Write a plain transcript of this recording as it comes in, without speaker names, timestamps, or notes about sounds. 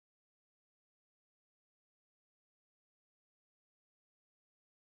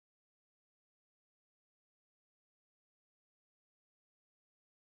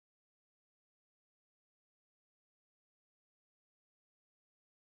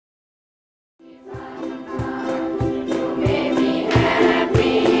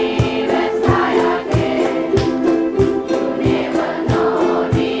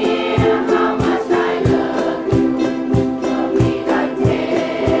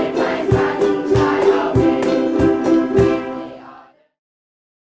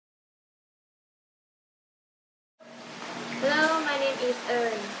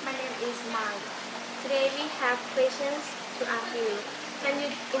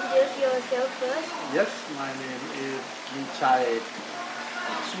introduce yourself first? Yes, my name is Mechai.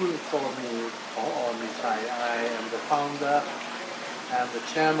 Students call me Mechai. I am the founder and the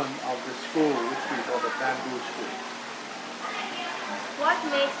chairman of the school, which we call the Bamboo School. What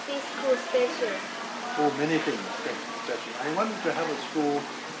makes this school special? Oh, many things special. I wanted to have a school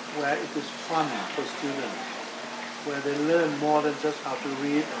where it is fun for students, where they learn more than just how to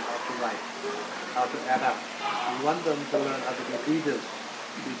read and how to write, how to add up. We want them to learn how to be leaders,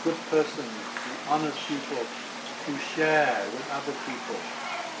 to be good persons, to be honest people, to share with other people.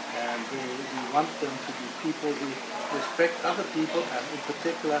 And we want them to be people who respect other people, and in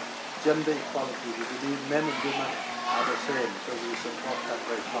particular gender equality. We believe men and women are the same, so we support that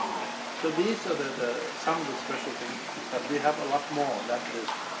very strongly. So these are some of the special things, but we have a lot more that is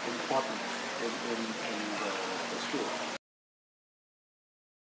important in the school.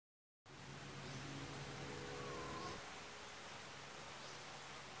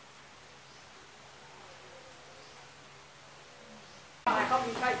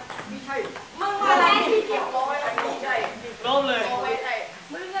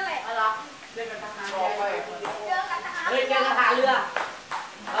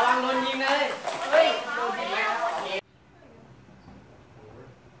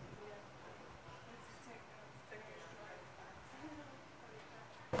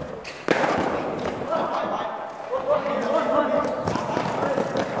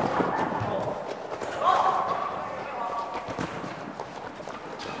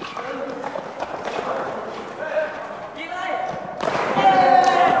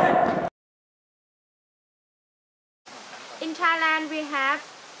 In Thailand, we have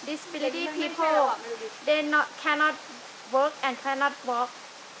disability people. They cannot work and cannot walk.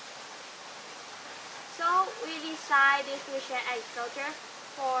 So we design this wheelchair agriculture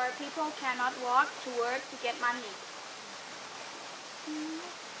for people who cannot walk to work to get money.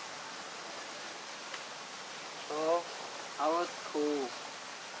 So our school,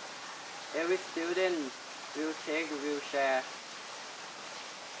 every student will take a wheelchair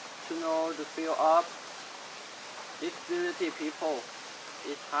to know the feel of disability people.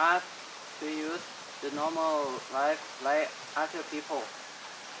 It's hard to use the normal life like other people.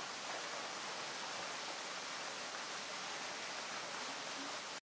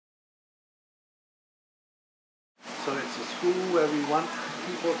 So it's a school where we want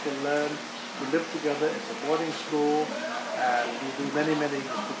people to learn to live together. It's a boarding school, and we do many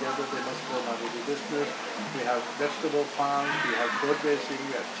things together. They must learn how to do business. We have vegetable farms, we have bird raising,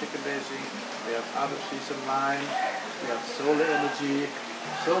 we have chicken raising, we have out-of-season line, we have solar energy.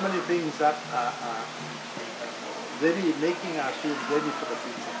 So many things that are really making our students ready for the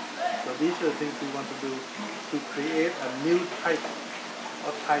future. So these are the things we want to do to create a new type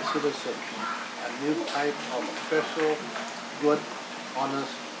of Thai citizen, a new type of special, good,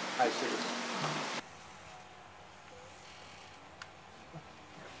 honest Thai citizen.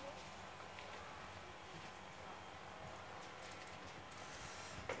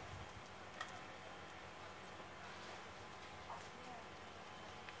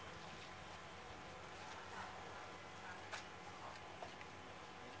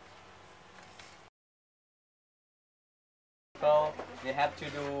 So we have to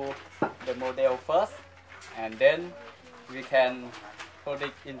do the model first, and then we can put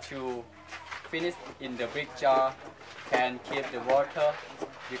it into finish in the big jar, can keep the water,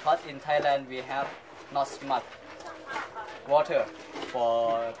 because in Thailand we have not much water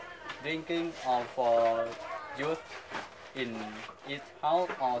for drinking or for use in each house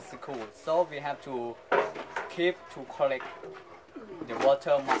or school. So we have to keep to collect the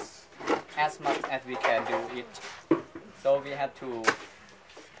water as much as we can do it. So we have to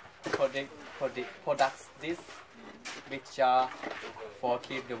produce this big jar for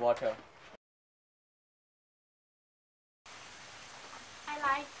keep the water. I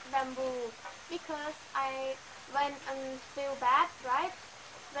like bamboo because when I feel bad, right?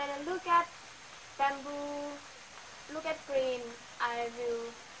 When I look at bamboo, look at green, I will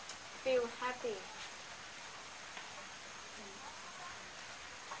feel happy.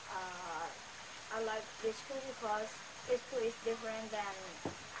 I like this school because this school is different than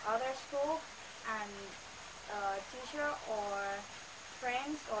other school, and teacher or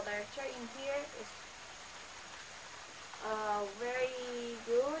friends or director in here is very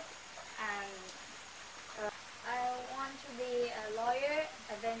good, and I want to be a lawyer,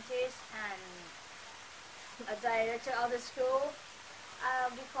 a dentist, and a director of the school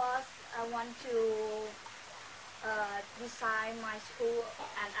because I want to design my school,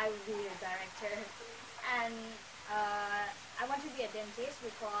 and I will be a director. And I want to be a dentist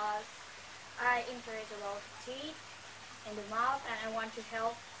because I interest about teeth, in the mouth, and I want to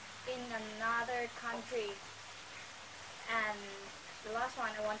help in another country. And the last one,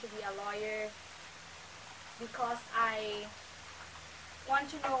 I want to be a lawyer because I want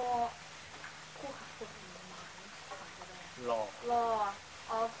to know law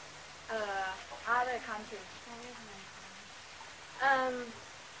of other countries.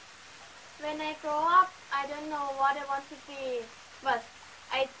 When I grow up, I don't know what I want to be, but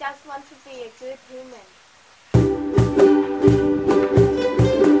I just want to be a good human.